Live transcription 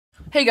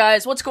Hey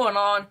guys, what's going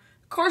on?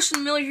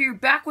 Carson Miller here,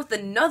 back with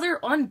another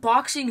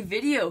unboxing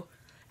video.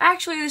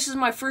 Actually, this is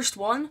my first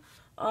one.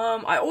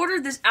 I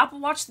ordered this Apple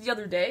Watch the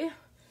other day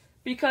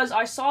because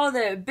I saw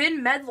that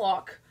Ben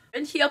Medlock,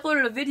 and he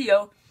uploaded a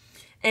video,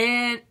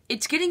 and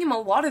it's getting him a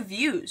lot of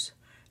views.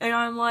 And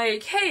I'm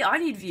like, hey, I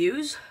need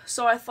views.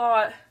 So I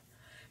thought,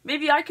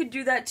 maybe I could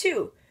do that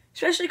too.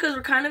 Especially because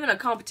we're kind of in a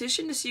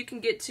competition to see who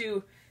can get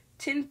to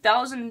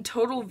 10,000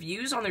 total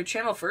views on their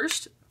channel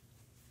first.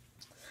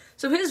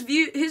 So his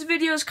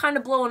video is kind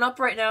of blowing up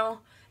right now,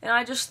 and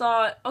I just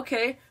thought,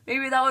 okay,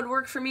 maybe that would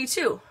work for me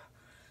too.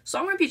 So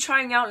I'm going to be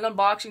trying out an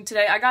unboxing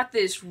today. I got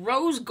this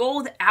rose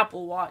gold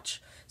Apple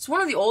Watch. It's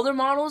one of the older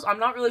models. I'm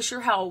not really sure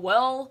how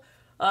well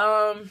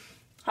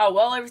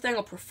everything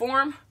will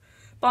perform,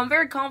 but I'm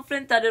very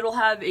confident that it'll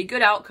have a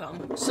good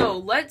outcome. So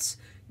let's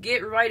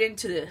get right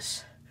into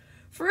this.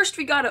 First,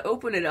 we got to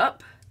open it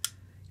up.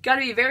 Got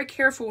to be very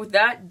careful with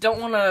that.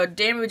 Don't want to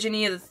damage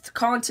any of the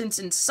contents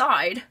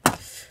inside.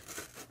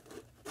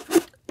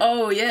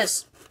 Oh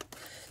yes,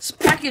 it's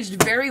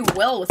packaged very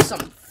well with some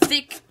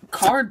thick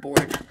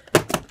cardboard.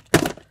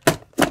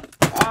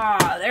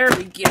 Ah, there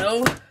we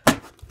go.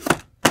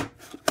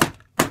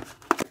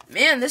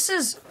 Man, this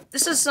is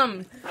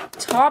some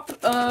top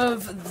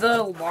of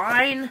the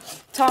line,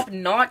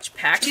 top-notch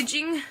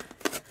packaging.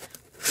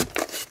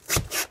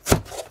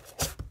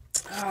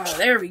 Ah,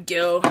 there we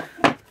go.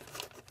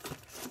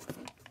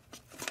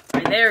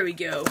 Alright, there we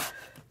go.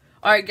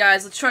 Alright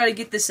guys, let's try to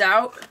get this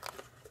out.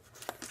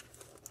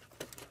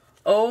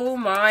 Oh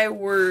my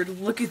word,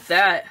 look at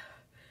that.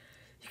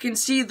 You can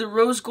see the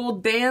rose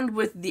gold band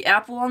with the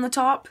apple on the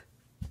top.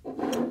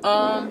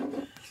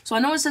 So I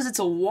know it says it's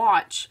a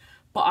watch,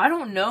 but I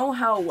don't know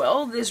how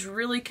well this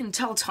really can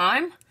tell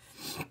time.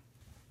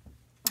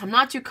 I'm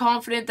not too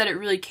confident that it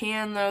really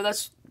can though.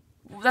 That's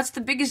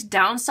the biggest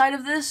downside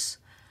of this.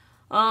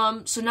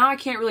 So now I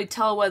can't really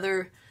tell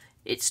whether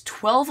it's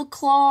 12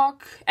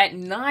 o'clock at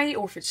night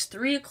or if it's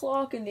 3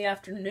 o'clock in the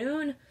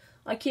afternoon.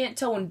 I can't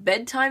tell when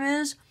bedtime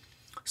is.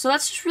 So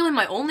that's just really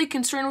my only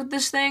concern with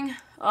this thing.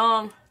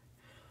 Yeah,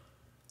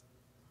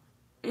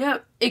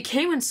 it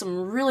came in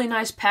some really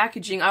nice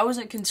packaging. I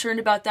wasn't concerned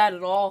about that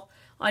at all.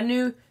 I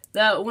knew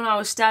that when I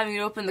was stabbing it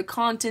open, the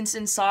contents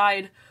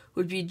inside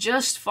would be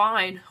just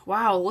fine.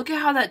 Wow, look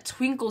at how that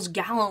twinkles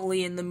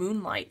gallantly in the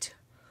moonlight.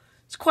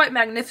 It's quite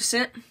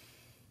magnificent.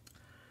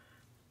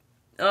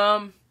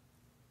 Let me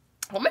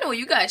know what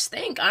you guys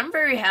think. I'm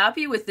very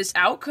happy with this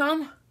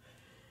outcome.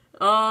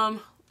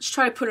 Let's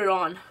try to put it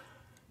on.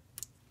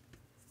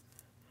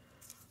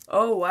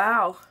 Oh,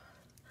 wow.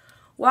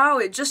 Wow,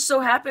 it just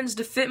so happens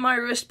to fit my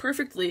wrist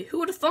perfectly. Who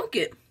would have thunk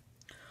it?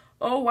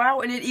 Oh, wow,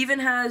 and it even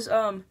has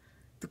the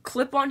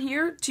clip on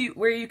here to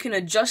where you can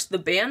adjust the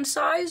band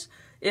size.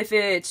 If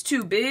it's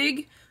too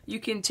big, you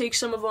can take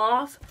some of it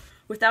off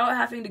without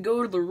having to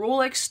go to the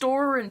Rolex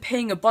store and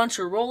paying a bunch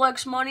of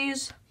Rolex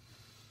monies.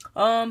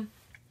 But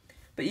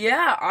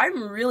yeah,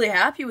 I'm really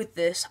happy with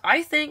this.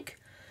 I think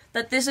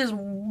that this is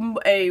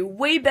a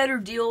way better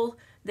deal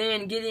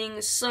than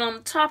getting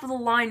some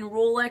top-of-the-line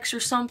Rolex or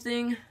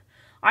something.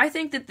 I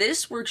think that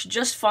this works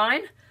just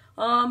fine.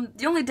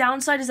 The only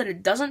downside is that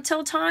it doesn't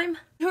tell time.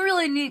 Who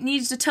really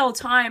needs to tell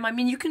time? I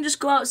mean, you can just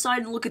go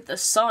outside and look at the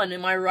sun.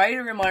 Am I right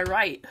or am I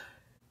right?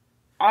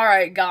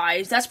 Alright,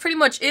 guys, that's pretty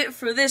much it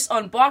for this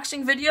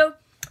unboxing video.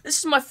 This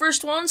is my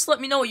first one, so let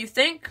me know what you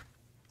think.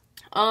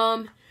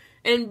 And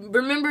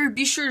remember,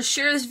 be sure to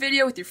share this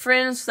video with your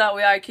friends, so that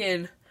way I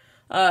can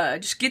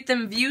just get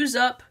them views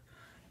up.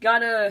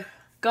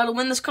 Gotta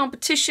win this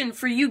competition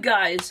for you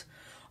guys.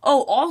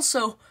 Oh,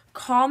 also,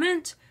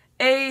 comment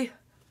a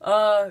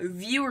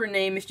viewer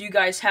name if you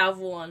guys have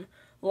one.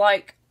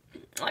 Like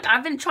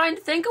I've been trying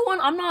to think of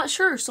one, I'm not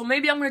sure. So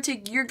maybe I'm going to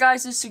take your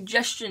guys'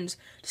 suggestions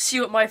to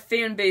see what my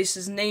fan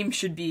base's name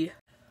should be.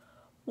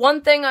 One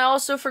thing I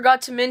also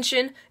forgot to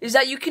mention is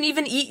that you can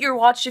even eat your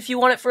watch if you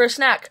want it for a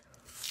snack.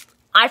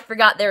 I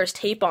forgot there was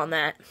tape on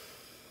that.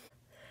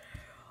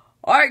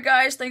 Alright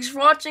guys, thanks for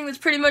watching. That's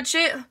pretty much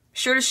it. Be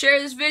sure to share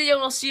this video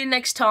and I'll see you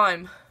next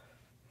time.